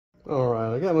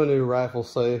Alright, I got my new rifle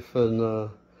safe, and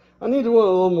I need one a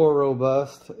little more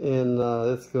robust, and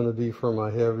it's going to be for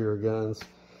my heavier guns.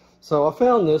 So I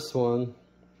found this one,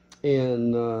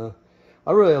 and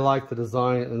I really like the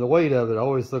design and the weight of it. I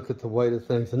always look at the weight of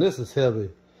things, and this is heavy.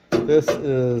 This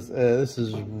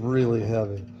is really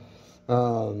heavy.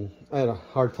 I had a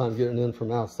hard time getting in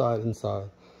from outside inside.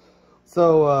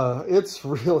 So it's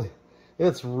really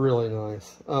nice.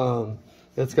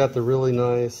 It's got the really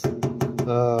nice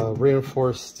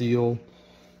reinforced steel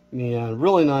and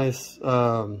really nice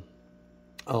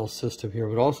system here,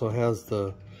 but also has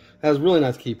really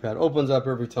nice keypad. Opens up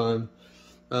every time.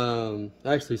 I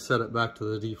actually set it back to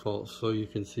the default so you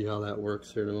can see how that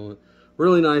works here in a moment.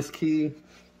 Really nice key.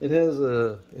 It has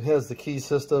the key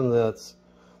system that's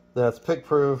pick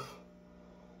proof.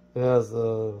 It has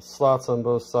the slots on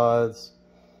both sides,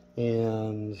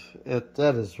 and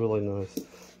that is really nice.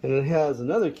 And it has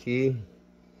another key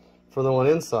for the one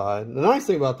inside. The nice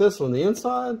thing about this one, the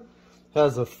inside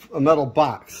has a metal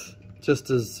box, just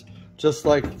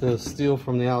like the steel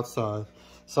from the outside.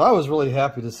 So I was really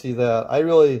happy to see that. I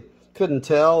really couldn't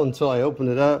tell until I opened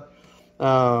it up,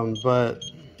 but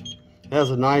it has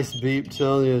a nice beep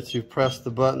telling you that you've pressed the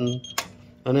button,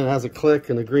 and then it has a click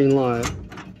and a green light.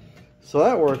 So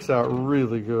that works out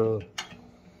really good.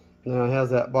 Now it has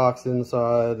that box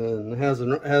inside, and it has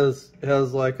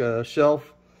like a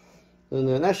shelf, and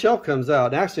then that shelf comes out.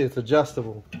 And actually, it's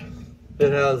adjustable.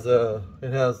 It has the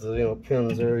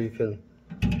pins there. You can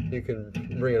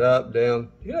bring it up, down.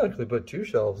 You can actually put two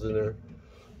shelves in there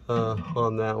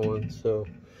on that one. So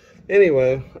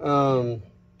anyway,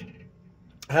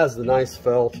 has the nice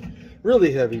felt,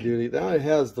 really heavy duty. Now it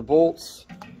has the bolts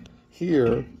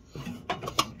here,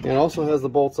 and also has the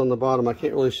bolts on the bottom. I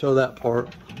can't really show that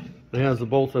part. It has the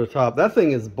bolts at the top. That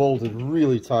thing is bolted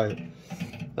really tight.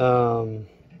 And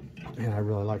I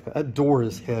really like that. That door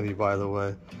is heavy, by the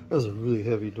way. That is a really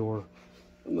heavy door.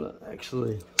 I'm gonna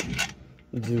actually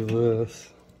do this.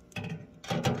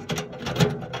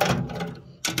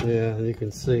 Yeah, you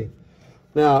can see.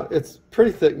 Now it's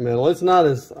pretty thick metal. It's not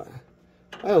as, I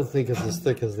don't think it's as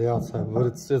thick as the outside, but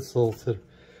it's a little thin.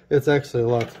 It's actually a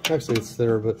lot. Actually, it's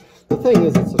thinner. But the thing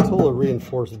is, it's a totally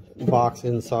reinforced box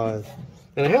inside,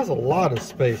 and it has a lot of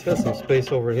space. It has some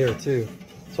space over here too,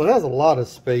 so it has a lot of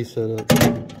space in it,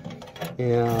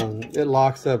 and it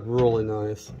locks up really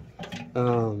nice.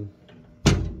 That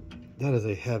is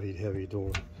a heavy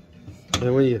door,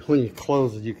 and when you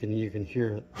close it, you can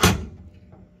hear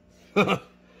it.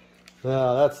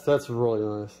 Yeah, that's really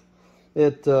nice.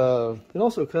 It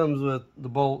also comes with the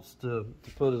bolts to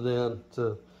put it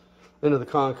into the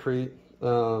concrete.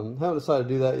 Haven't decided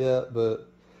to do that yet, but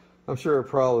I'm sure it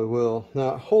probably will.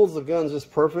 Now it holds the guns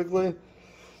just perfectly.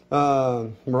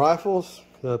 Rifles,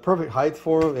 the perfect height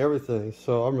for them, everything.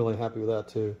 So I'm really happy with that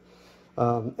too.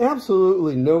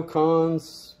 Absolutely no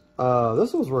cons.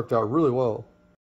 This one's worked out really well.